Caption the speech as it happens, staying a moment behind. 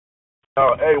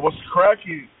Hey, what's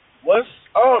cracky? What's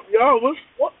up, y'all?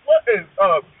 What is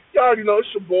up? Y'all already know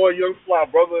it's your boy, Young Fly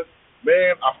Brother.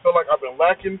 Man, I feel like I've been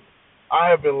lacking.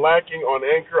 I have been lacking on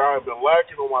Anchor. I have been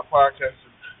lacking on my podcast.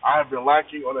 I have been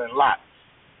lacking on a lot.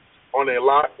 On a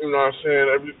lot, you know what I'm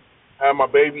saying? I had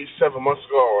my baby 7 months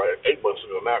ago, or 8 months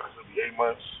ago now, because it'll be 8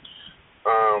 months.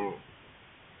 Um,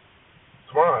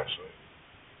 Tomorrow actually.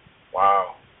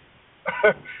 Wow.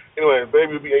 Anyway,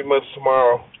 baby will be 8 months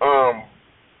tomorrow.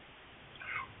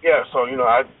 Yeah, so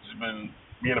I just been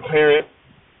being a parent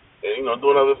and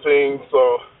doing other things.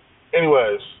 So,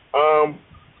 anyways,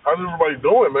 how's everybody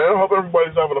doing, man? I hope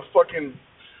everybody's having a fucking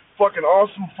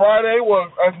awesome Friday. Well,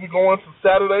 as we go into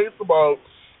Saturday, it's about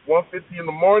 1:50 in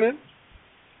the morning.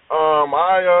 I'm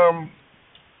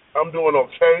doing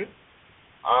okay.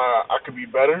 I could be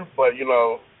better, but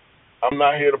I'm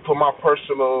not here to put my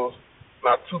personal,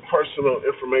 not too personal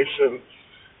information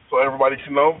so everybody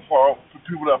can know. For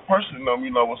people that personally know me,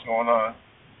 know what's going on.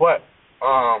 But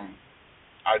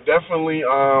I definitely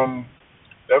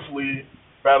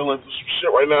battling through some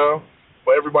shit right now.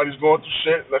 But everybody's going through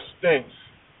shit. That's the thing.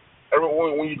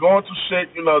 When you're going through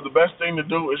shit, the best thing to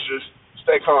do is just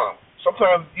stay calm.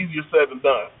 Sometimes it's easier said than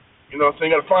done. You know what I'm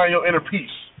saying? You gotta find your inner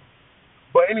peace.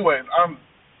 But anyways,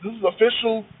 this is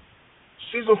official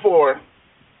season 4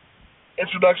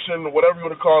 introduction, whatever you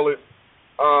want to call it.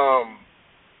 Um,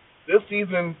 this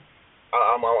season,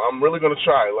 I'm really gonna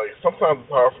try. Like sometimes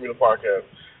it's hard for me to podcast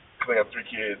because I got 3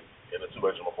 kids in a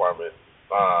 2-bedroom apartment.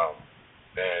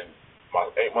 And my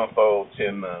 8-month-old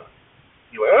tend to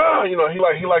he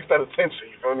like he likes that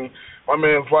attention. You feel me? My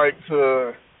man's like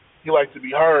to he likes to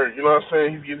be heard. You know what I'm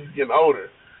saying? He's getting older.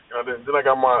 Then I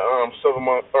got my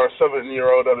 7-year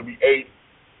old that'll be 8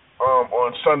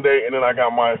 on Sunday, and then I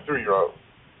got my 3-year old.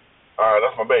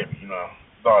 That's my baby.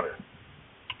 Daughter.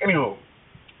 Anywho,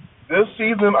 this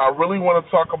season I really want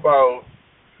to talk about.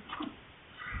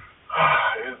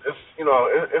 It's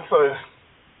it's a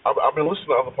I've been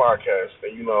listening to other podcasts,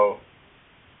 and you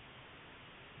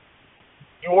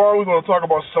always want to talk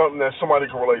about something that somebody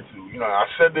can relate to. I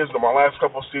said this in my last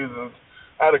couple of seasons.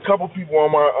 I had a couple people on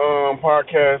my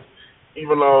podcast,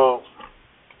 even though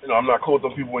I'm not cool with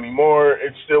them people anymore.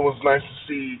 It still was nice to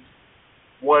see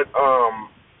what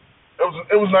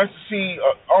it was nice to see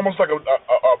almost like a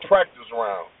practice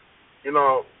round.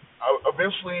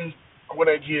 Eventually I'm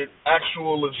gonna get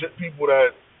actual legit people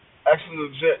that actually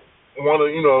legit want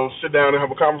to sit down and have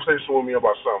a conversation with me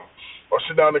about something, or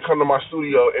sit down and come to my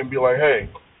studio and be like, hey,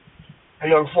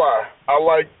 Young Fly, I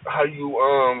like how you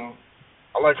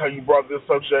brought this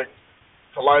subject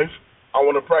to life. I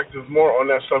want to practice more on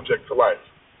that subject to life.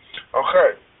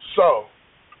 Okay, so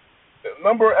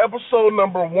episode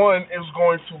number 1 is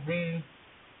going to be,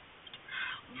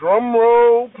 drum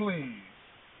roll please.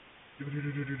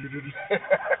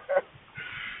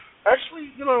 Actually,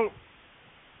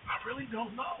 I really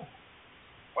don't know.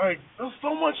 Like, there's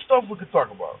so much stuff we could talk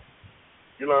about.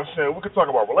 You know what I'm saying? We could talk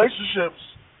about relationships,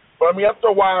 but I mean, after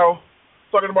a while,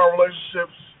 talking about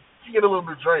relationships can get a little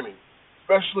bit draining.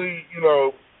 Especially,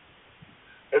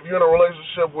 if you're in a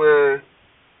relationship where,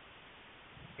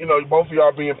 both of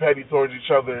y'all being petty towards each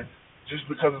other just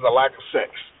because of the lack of sex.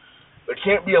 There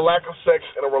can't be a lack of sex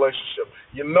in a relationship.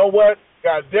 You know what?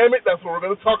 God damn it, that's what we're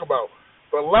going to talk about.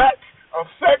 The lack of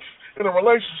sex in a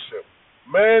relationship.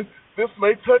 Man, this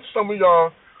may touch some of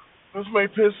y'all. This may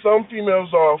piss some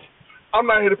females off. I'm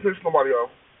not here to piss nobody off.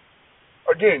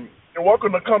 Again, you're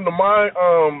welcome to come to my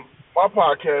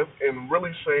podcast and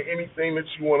really say anything that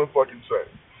you want to fucking say.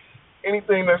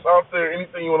 Anything that's out there,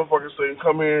 anything you want to fucking say,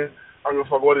 come here. I don't give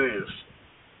a fuck what it is.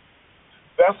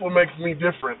 That's what makes me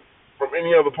different from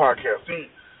any other podcast. See,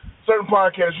 certain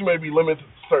podcasts you may be limited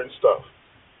to certain stuff.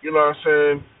 You know what I'm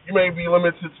saying? You may be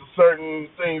limited to certain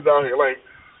things out here. Like,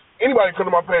 anybody come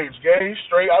to my page, gay,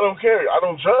 straight, I don't care. I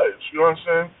don't judge. You know what I'm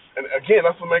saying? And again,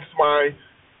 that's what makes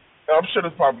I'm sure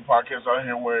there's probably podcasts out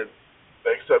here where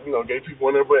they accept, gay people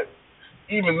in there, but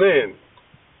even then,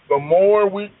 the more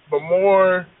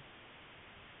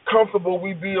comfortable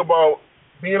we be about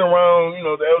being around,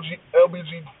 the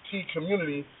LGBT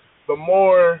community, the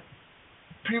more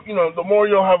people, the more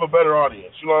you'll have a better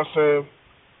audience. You know what I'm saying?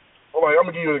 Well, like, I'm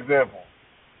gonna give you an example.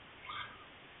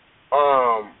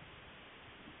 Um,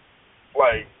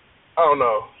 like, I don't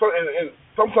know. And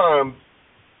sometimes,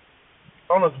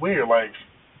 I don't know, it's weird. Like,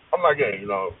 I'm not gay.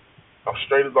 I'm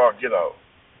straight as all get out.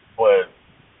 But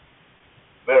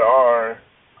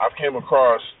I've came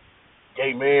across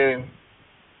gay men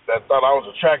that thought I was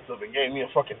attractive and gave me a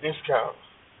fucking discount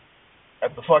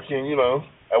at the fucking,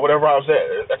 at whatever I was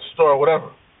at the store or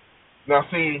whatever. Now,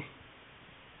 see,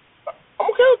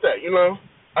 I'm okay with that.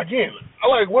 Again, I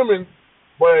like women,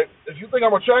 But if you think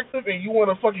I'm attractive and you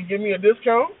want to fucking give me a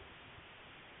discount,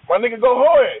 my nigga, go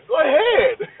ahead. Go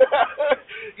ahead.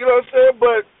 You know what I'm saying?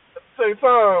 But at the same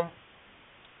time,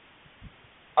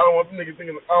 I don't want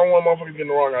motherfuckers getting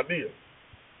the wrong idea.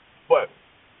 But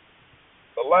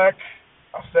the lack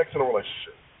of sex in a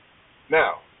relationship.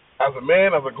 Now, as a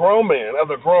man, as a grown man, as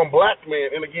a grown black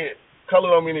man, and again, color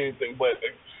don't mean anything, but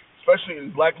especially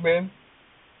in black men,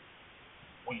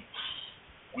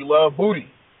 we love booty.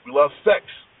 We love sex.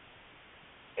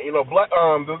 And you know,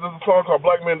 there's a song called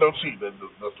Black Men Don't Cheat. There's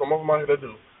some of them out here that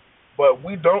do. But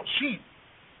we don't cheat.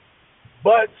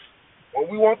 But when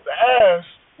we want the ass,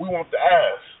 we want the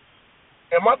ass.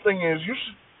 And my thing is,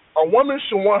 a woman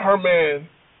should want her man.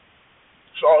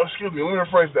 Excuse me, let me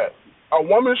rephrase that. A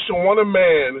woman should want a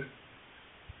man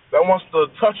that wants to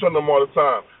touch on them all the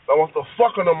time, that wants to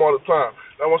fuck on them all the time,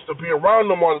 that wants to be around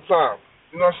them all the time.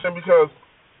 You know what I'm saying? Because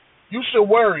you should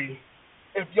worry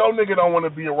if your nigga don't want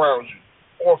to be around you,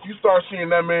 or if you start seeing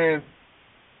that man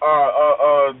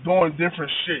doing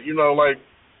different shit. You know, like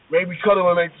maybe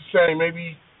cuddling ain't the same,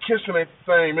 maybe kissing ain't the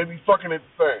same, maybe fucking ain't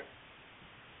the same.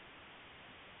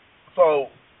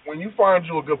 So when you find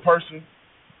you a good person,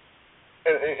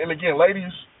 and again,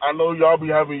 ladies, I know y'all be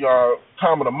having y'all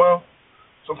time of the month.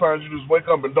 Sometimes you just wake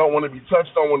up and don't want to be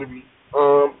touched, don't want to be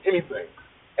anything.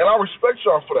 And I respect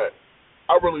y'all for that.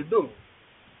 I really do.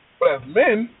 But as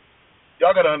men,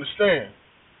 y'all got to understand,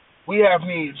 we have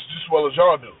needs just as well as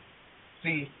y'all do.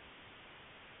 See,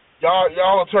 y'all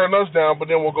will turn us down, but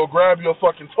then we'll go grab your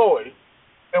fucking toy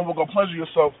and we'll go pleasure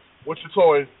yourself with your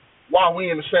toy while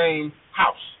we in the same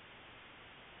house.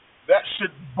 That shit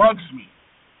bugs me.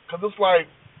 Because it's like,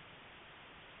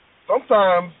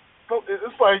 sometimes,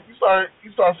 it's like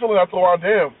you start feeling after a while,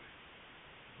 damn,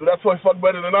 do that toy fuck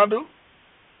better than I do?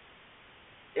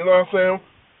 You know what I'm saying?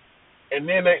 And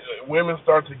then women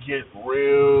start to get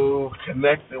real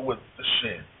connected with the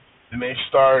shit. And they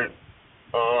start,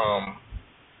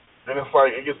 then it's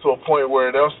like it gets to a point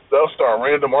where they'll start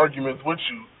random arguments with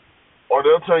you, or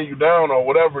they'll turn you down or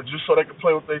whatever just so they can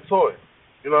play with their toy.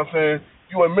 You know what I'm saying?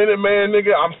 You a minute man,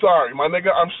 nigga, I'm sorry. My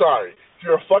nigga, I'm sorry. If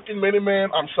you're a fucking minute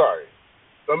man, I'm sorry.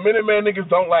 The minute man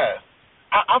niggas don't last.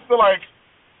 I feel like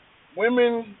a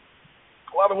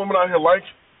lot of women out here like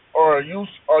or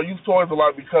use toys a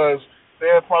lot because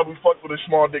they have probably fucked with a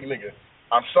small dick nigga.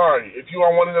 I'm sorry. If you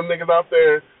are one of them niggas out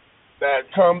there that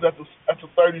comes after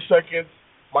 30 seconds,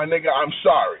 my nigga, I'm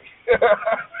sorry.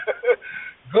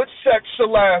 Good sex should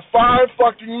last 5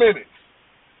 fucking minutes.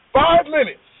 5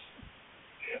 minutes.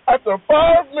 After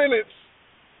 5 minutes,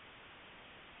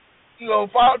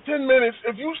 10 minutes,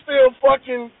 if you still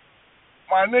fucking,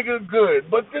 my nigga, good.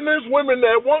 But then there's women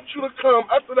that want you to come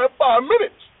after that 5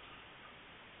 minutes.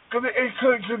 Because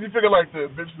you figure like this.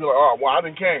 Bitch be like, oh, well, I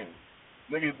done came.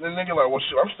 Nigga like, well,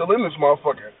 shit, I'm still in this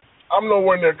motherfucker. I'm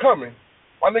nowhere near coming.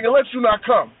 My nigga, let you not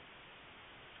come.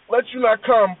 Let you not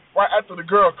come right after the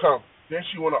girl come. Then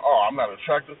she want to, oh, I'm not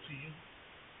attracted to you.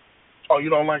 Oh, you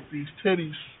don't like these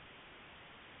titties.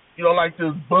 You don't like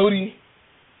this booty.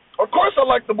 Of course I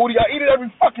like the booty. I eat it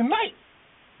every fucking night.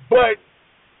 But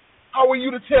how are you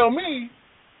to tell me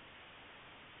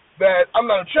that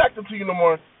I'm not attracted to you no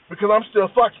more because I'm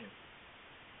still fucking?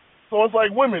 So it's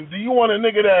like, women, do you want a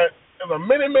nigga that is a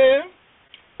minute man,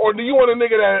 or do you want a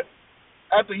nigga that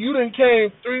after you done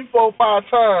came 3, 4, 5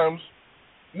 times,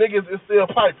 niggas is still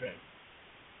piping?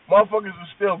 Motherfuckers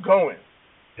is still going.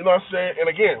 You know what I'm saying? And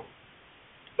again,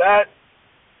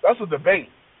 that's a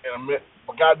debate.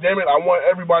 But God damn it, I want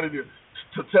everybody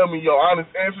to tell me your honest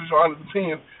answers, your honest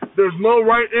opinions. There's no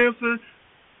right answer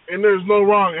and there's no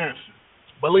wrong answer.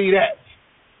 Believe that.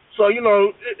 So,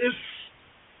 it's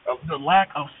the lack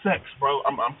of sex, bro.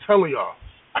 I'm telling y'all.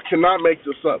 I cannot make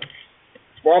this up.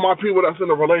 For all my people that's in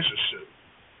a relationship,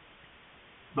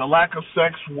 the lack of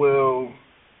sex will,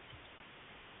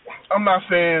 I'm not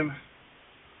saying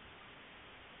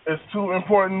it's too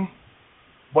important,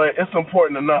 but it's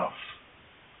important enough.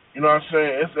 You know what I'm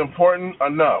saying? It's important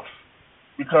enough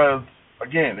because,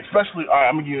 again, especially,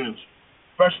 I'm going to get into,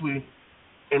 especially,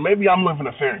 and maybe I'm living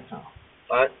a fairy tale,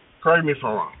 all right? Correct me if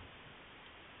I'm wrong,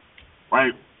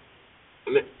 right?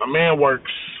 A man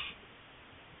works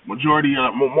majority,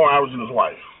 more hours than his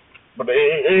wife, but it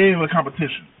ain't even a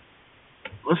competition.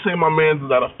 Let's say my man's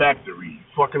at a factory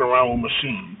fucking around with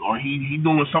machines, or he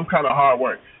doing some kind of hard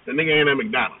work. The nigga ain't at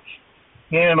McDonald's.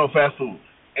 He ain't no fast food.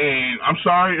 And I'm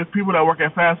sorry if people that work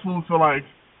at fast food feel like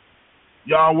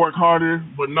y'all work harder,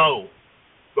 but no.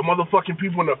 The motherfucking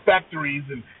people in the factories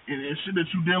and shit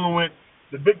that you dealing with,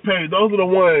 the big pay, those are the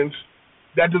ones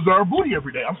that deserve booty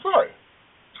every day. I'm sorry.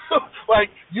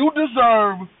 Like, you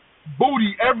deserve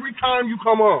booty every time you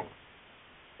come home.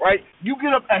 right? You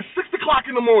get up at 6 o'clock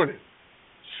in the morning.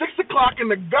 6 o'clock in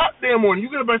the goddamn morning. You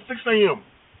get up at 6 a.m.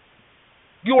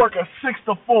 You work a 6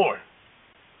 to 4.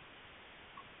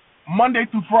 Monday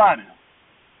through Friday.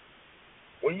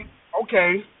 When you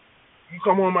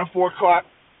come home at 4 o'clock.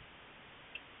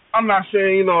 I'm not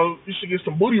saying, you should get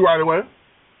some booty right away.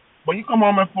 But you come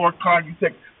home at 4 o'clock, you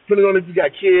take, depending on if you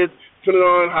got kids, depending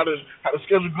on how the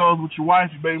schedule goes with your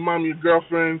wife, your baby mama, your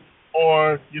girlfriend,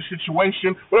 or your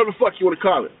situation, whatever the fuck you want to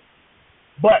call it.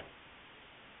 But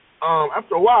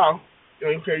after a while,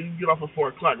 you get off at 4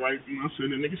 o'clock, right? You know what I'm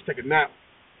saying? The niggas take a nap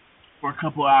for a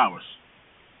couple of hours.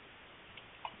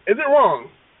 Is it wrong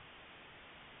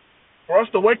for us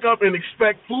to wake up and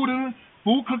expect food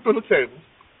cooked on the table,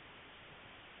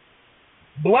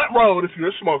 blunt rolled if you're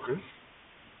a smoker,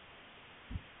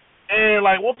 and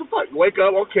like, what the fuck? You wake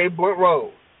up, okay, blunt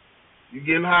rolled. You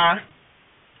getting high,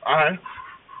 all right?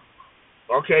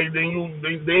 Okay, then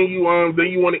you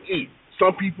want to eat.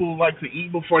 Some people like to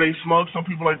eat before they smoke. Some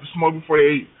people like to smoke before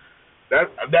they eat.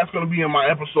 That's gonna be in my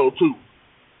episode too.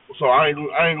 So I ain't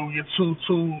gonna get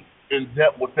too in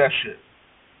depth with that shit.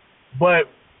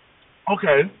 But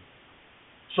okay,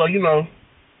 so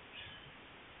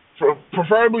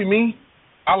preferably me,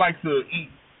 I like to eat.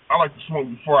 I like to smoke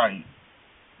before I eat.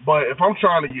 But if I'm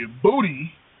trying to get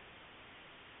booty,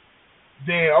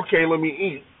 then okay, let me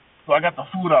eat. So I got the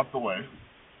food out the way.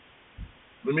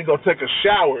 Let me go take a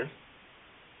shower,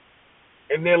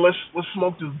 and then let's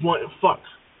smoke this blunt and fuck.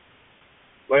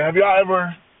 Like,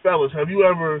 fellas, have you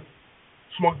ever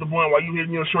smoked the blunt while you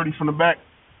hitting your shorty from the back?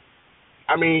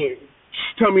 I mean,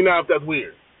 tell me now if that's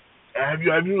weird. Have you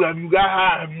got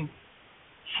high? Have you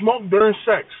smoked during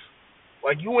sex?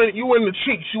 Like you in the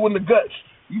cheeks, you in the guts,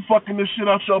 you fucking this shit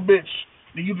out your bitch,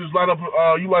 then you just light up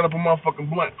a motherfucking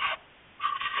blunt.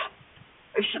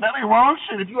 Hey, shit, that ain't wrong.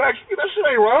 Shit, if you ask me, that shit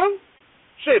ain't wrong.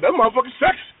 Shit, that motherfucking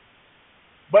sex.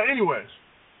 But anyways,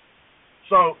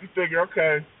 so you figure,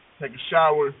 okay, take a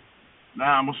shower.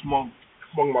 Now I'm gonna smoke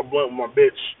my blunt with my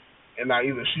bitch, and now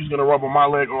either she's gonna rub on my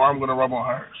leg or I'm gonna rub on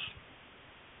hers.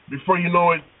 Before you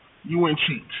know it, you in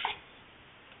cheeks,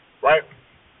 right?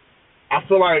 I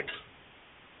feel like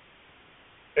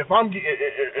if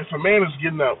a man is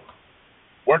getting up,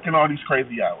 working all these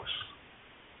crazy hours,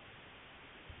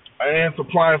 and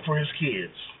supplying for his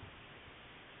kids,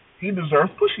 he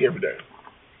deserves pussy every day.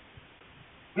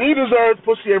 He deserves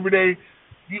pussy every day.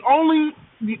 The only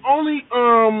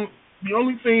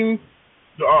thing,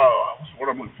 what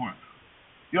I'm looking for.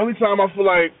 The only time I feel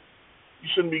like you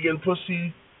shouldn't be getting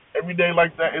pussy every day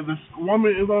like that is if a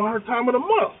woman is on her time of the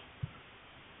month.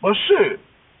 But shit,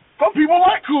 some people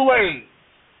like Kool-Aid.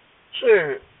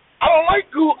 Shit, I don't like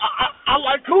I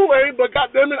like Kool-Aid, but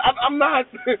goddamn it, I'm not.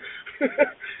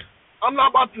 I'm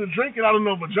not about to drink it out of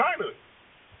no vagina.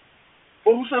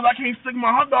 Well, who says I can't stick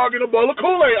my hot dog in a bowl of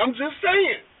Kool-Aid? I'm just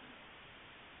saying.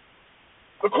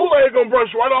 The Kool-Aid gonna brush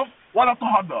right off the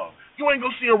hot dog. You ain't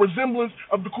gonna see a resemblance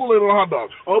of the Kool-Aid on the hot dog.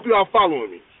 I hope y'all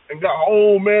following me. And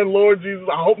man, Lord Jesus,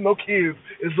 I hope no kids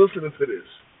is listening to this,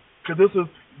 because this is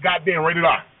goddamn rated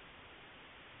R.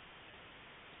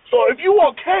 So if you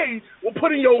okay with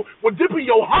dipping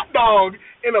your hot dog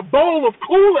in a bowl of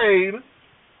Kool-Aid,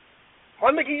 my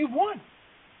nigga, you've won.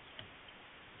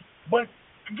 But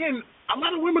again, a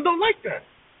lot of women don't like that.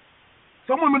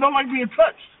 Some women don't like being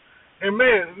touched. And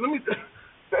man,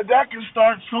 that can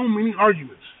start so many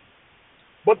arguments.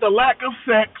 But the lack of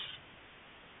sex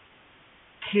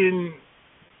can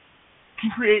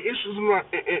create issues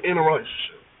in a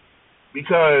relationship.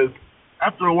 Because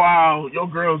after a while, your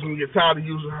girl's gonna get tired of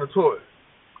using her toy.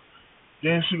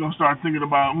 Then she's gonna start thinking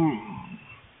about,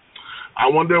 I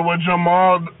wonder what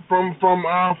Jamal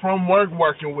from work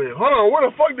working with. Hold on, where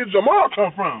the fuck did Jamal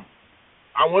come from?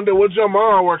 I wonder what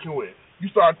Jamal working with. You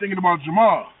start thinking about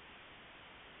Jamal.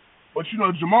 But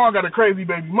Jamal got a crazy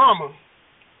baby mama,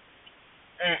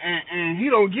 and he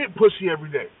don't get pussy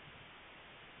every day.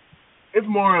 It's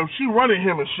more of she running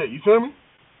him and shit, you feel me?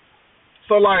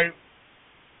 So like,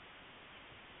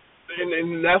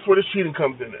 and that's where the cheating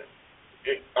comes in at.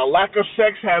 A lack of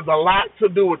sex has a lot to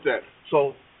do with that.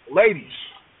 So ladies,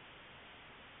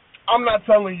 I'm not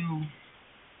telling you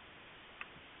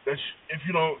that if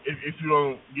you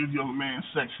don't give your man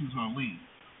sex, he's gonna leave.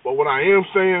 But what I am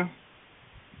saying,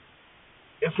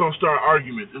 it's gonna start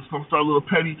arguments. It's gonna start a little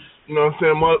petty. You know what I'm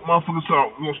saying? Motherfuckers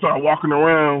gonna start walking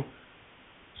around,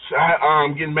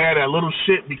 getting mad at little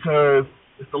shit because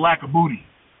it's the lack of booty.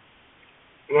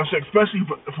 You know what I'm saying? Especially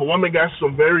if a woman got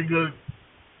some very good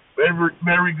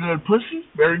pussy,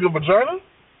 very good vagina.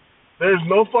 There's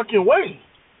no fucking way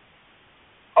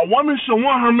a woman should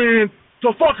want her man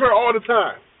to fuck her all the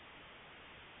time.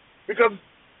 Because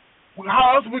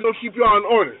How else are we gonna keep y'all in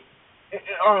order,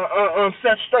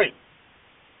 set straight?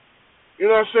 You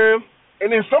know what I'm saying?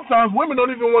 And then sometimes women don't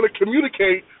even want to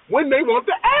communicate when they want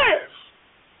the ass.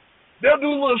 They'll do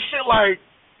little shit like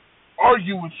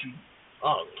argue with you.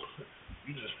 Oh,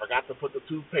 you just forgot to put the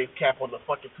toothpaste cap on the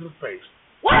fucking toothpaste.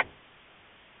 What?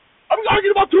 Are we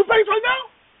arguing about toothpaste right now?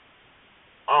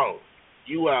 Oh,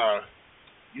 you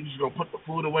just gonna put the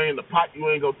food away in the pot? You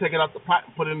ain't gonna take it out the pot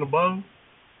and put it in the bowl?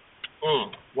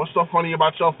 What's so funny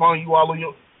about your phone? You all on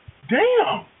your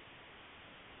damn.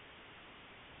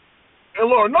 And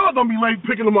Lord, no, don't be late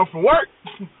picking them up from work.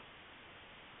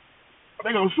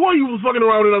 They gonna swear you was fucking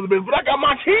around with another bitch, but I got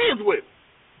my kids with.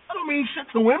 I don't mean shit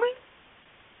to women,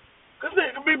 because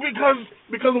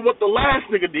of what the last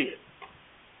nigga did.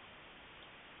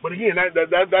 But again,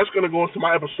 that's gonna go into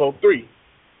my episode 3.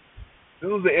 This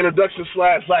is the introduction /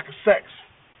 lack of sex.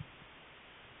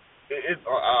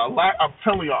 I'm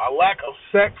telling you, a lack of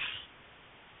sex.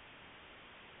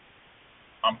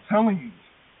 I'm telling you.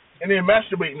 And then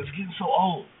masturbating is getting so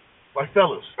old. Like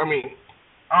fellas, I mean,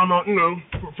 I don't know,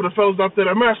 for the fellas out there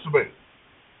that masturbate.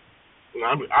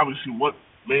 Obviously, what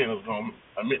man is going to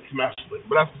admit to masturbate?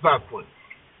 But that's besides the point.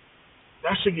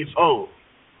 That shit gets old.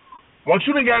 Once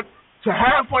you done got to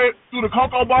halfway through the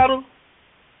cocoa bottle,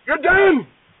 you're done.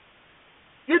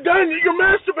 You're done. You're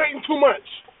masturbating too much.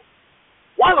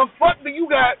 Why the fuck do you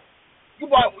bought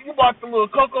the little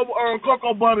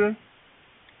cocoa butter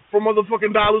from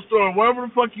motherfucking dollar store or wherever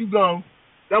the fuck you go?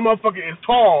 That motherfucker is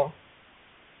tall,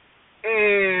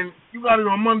 and you got it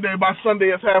on Monday. By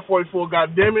Sunday, it's halfway full.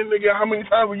 God damn it, nigga! How many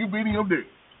times were you beating your dick?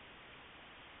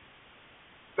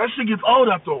 That shit gets old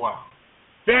after a while.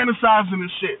 Fantasizing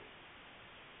and shit,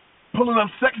 pulling up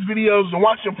sex videos and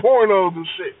watching pornos and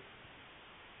shit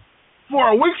for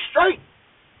a week straight.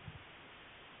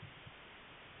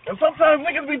 And sometimes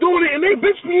niggas be doing it and they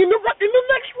bitch me in the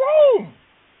next room.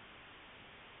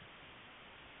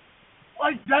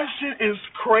 Like, that shit is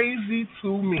crazy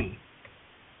to me.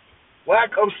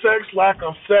 Lack of sex.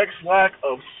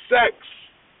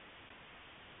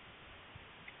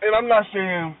 And I'm not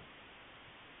saying,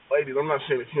 ladies,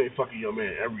 if you ain't fucking your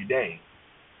man every day,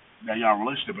 that y'all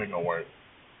relationship ain't gonna work.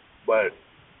 But,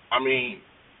 I mean,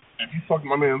 if you fuck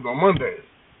my man on Mondays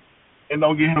and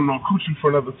don't get him no coochie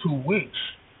for another 2 weeks,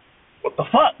 what the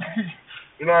fuck?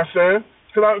 You know what I'm saying?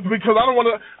 Because I don't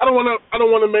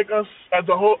want to make us as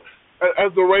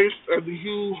the race, as the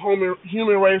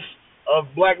human race of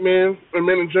black men and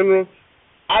men in general.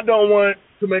 I don't want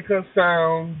to make us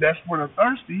sound desperate or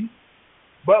thirsty,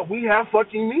 but we have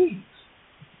fucking needs.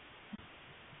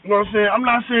 You know what I'm saying? I'm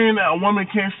not saying that a woman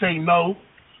can't say no,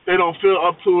 they don't feel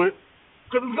up to it,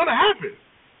 because it's gonna happen.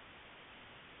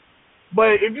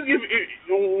 But if you give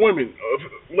women,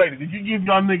 ladies, if you give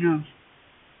y'all niggas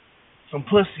some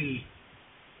pussy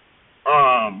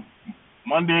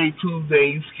Monday,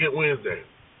 Tuesday, you skip Wednesday,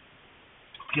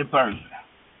 skip Thursday.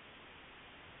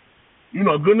 You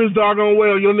know, goodness doggone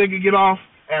well, your nigga get off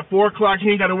at 4 o'clock. He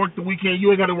ain't got to work the weekend.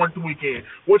 You ain't got to work the weekend.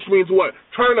 Which means what?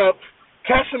 Turn up,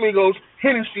 Casamigos,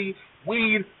 Hennessy,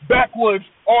 weed, backwoods,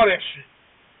 all that shit.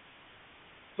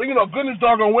 So, you know, goodness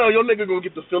doggone well, your nigga gonna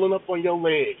get the filling up on your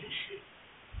leg and shit.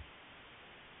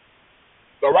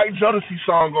 The right Jodeci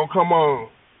song gonna come on.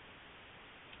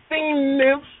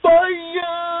 Feeling for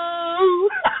you.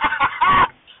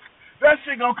 That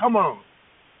shit gonna come on.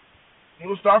 You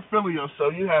gonna start feeling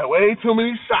yourself. You had way too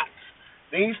many shots.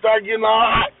 Then you start getting all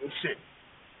hot and shit.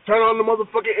 Turn on the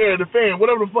motherfucking air, the fan,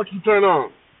 whatever the fuck you turn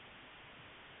on.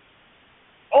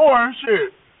 Or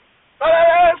shit, throw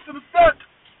that ass to the circle.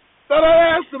 Throw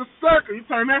that ass to the circle. You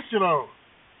turn that shit on.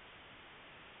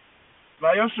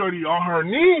 Now your shorty on her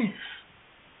knees.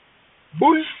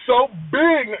 Booty so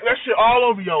big, that shit all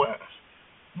over your ass.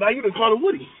 Now you done call it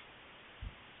Woody.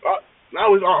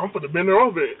 Now it's I'm finna bend her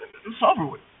over. It's over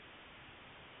with.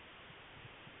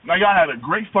 Now y'all had a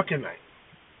great fucking night.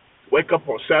 Wake up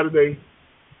on Saturday,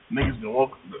 niggas done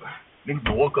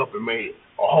woke up and made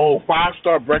a whole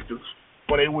 5-star breakfast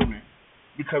for their women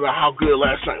because of how good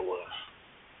last night was.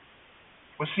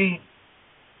 But see,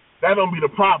 that don't be the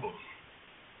problem.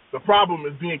 The problem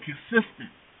is being consistent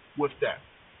with that.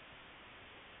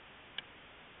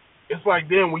 It's like,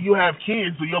 then when you have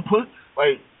kids, do your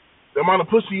the amount of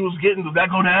pussy you was getting, does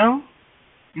that go down?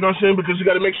 You know what I'm saying? Because you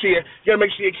gotta make sure your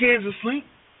kids are asleep.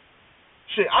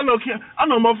 Shit, I know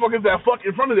motherfuckers that fuck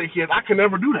in front of their kids. I can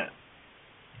never do that.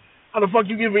 How the fuck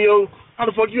you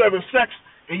having sex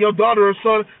and your daughter or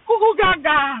son goo goo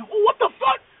gaga? What the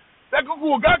fuck? That goo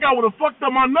goo gaga would have fucked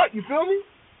up my nut. You feel me?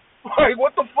 Like,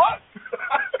 what the fuck?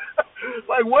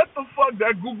 Like, what the fuck?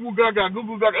 That goo goo gaga.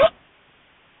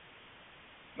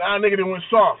 Nah, nigga done went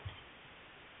soft.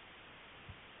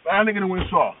 That nigga done went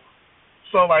soft.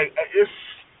 So like, it's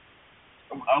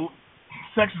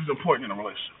sex is important in a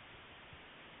relationship.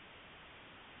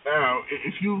 Now,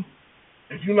 if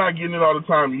you're not getting it all the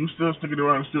time, you still sticking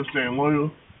around and still staying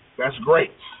loyal, that's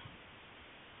great.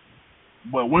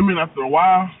 But women, after a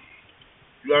while,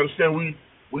 you understand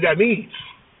we got needs.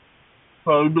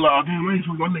 So we be like, oh damn, I ain't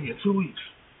supposed to go nigga in 2 weeks.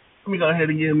 Let me go ahead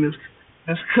and give him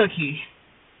this cookie.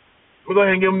 We'll go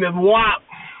ahead and give him this wop.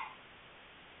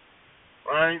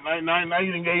 Right? Now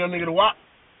you done gave your nigga the wop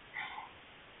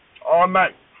all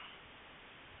night.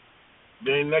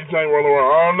 Then next night roll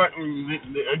around all night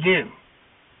again.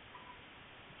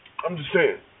 I'm just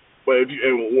saying. But if you,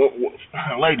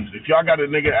 ladies, if y'all got a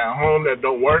nigga at home that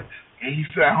don't work and he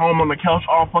sit at home on the couch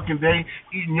all fucking day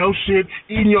eating your shit,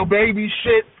 eating your baby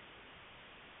shit,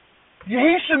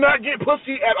 he should not get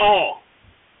pussy at all.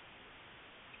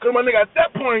 Cause my nigga, at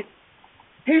that point,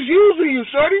 he's using you,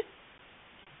 shorty.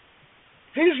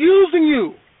 He's using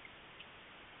you.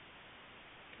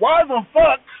 Why the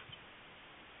fuck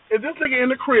is this nigga in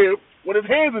the crib with his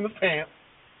hands in his pants,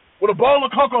 with a bowl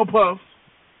of Cocoa Puffs,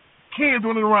 kids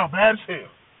running around bad as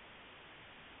hell?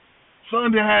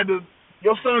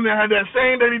 Your son that had that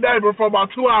same dirty diaper for about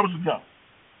 2 hours ago.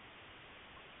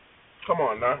 Come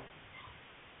on now.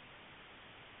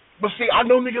 But see, I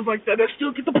know niggas like that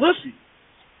still get the pussy.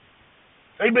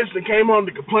 They basically came home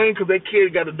to complain because their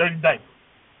kid got a dirty diaper.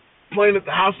 Complain that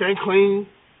the house ain't clean.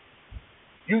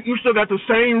 You still got the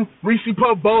same Reese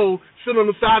Puff bowl sitting on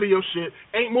the side of your shit.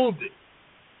 Ain't moved it.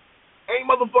 Ain't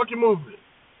motherfucking moved it.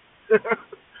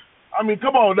 I mean,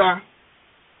 come on now.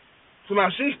 So now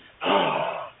she,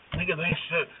 niggas ain't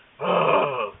shit.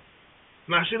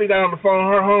 Now she done got on the phone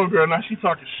with her homegirl. Now she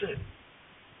talking shit.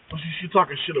 Well, she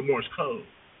talking shit of Morse code.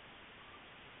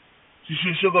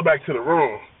 She'll go back to the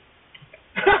room.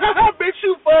 Bitch,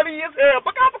 you funny as hell.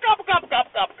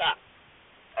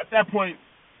 At that point,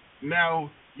 now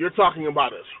you're talking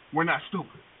about us. We're not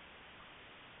stupid.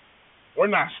 We're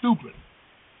not stupid.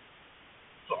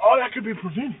 So all that could be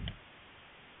prevented.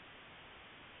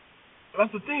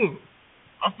 That's the thing.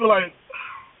 I feel like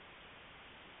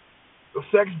the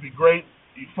sex be great.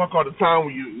 You fuck all the time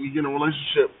when you get in a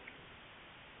relationship.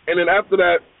 And then after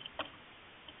that,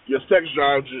 your sex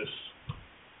drive just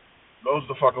goes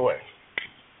the fuck away.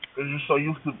 Because you're so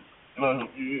used to,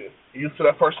 you're used to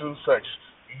that person's sex.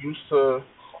 You're used to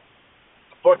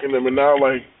fucking them, and now,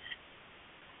 like,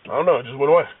 I don't know, it just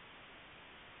went away.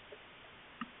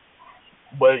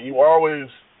 But you always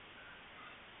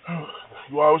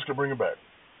could bring it back.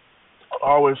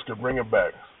 Always could bring it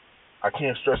back. I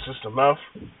can't stress this enough.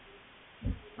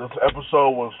 This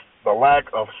episode was the lack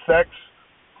of sex.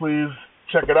 Please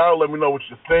check it out. Let me know what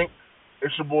you think.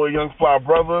 It's your boy Young Fly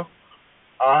Brother.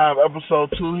 I'll have episode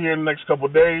 2 here in the next couple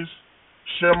of days.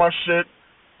 Share my shit.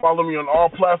 Follow me on all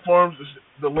platforms.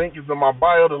 The link is in my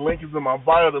bio. The link is in my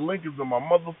bio. The link is in my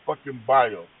motherfucking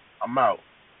bio. I'm out.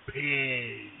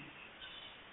 Peace.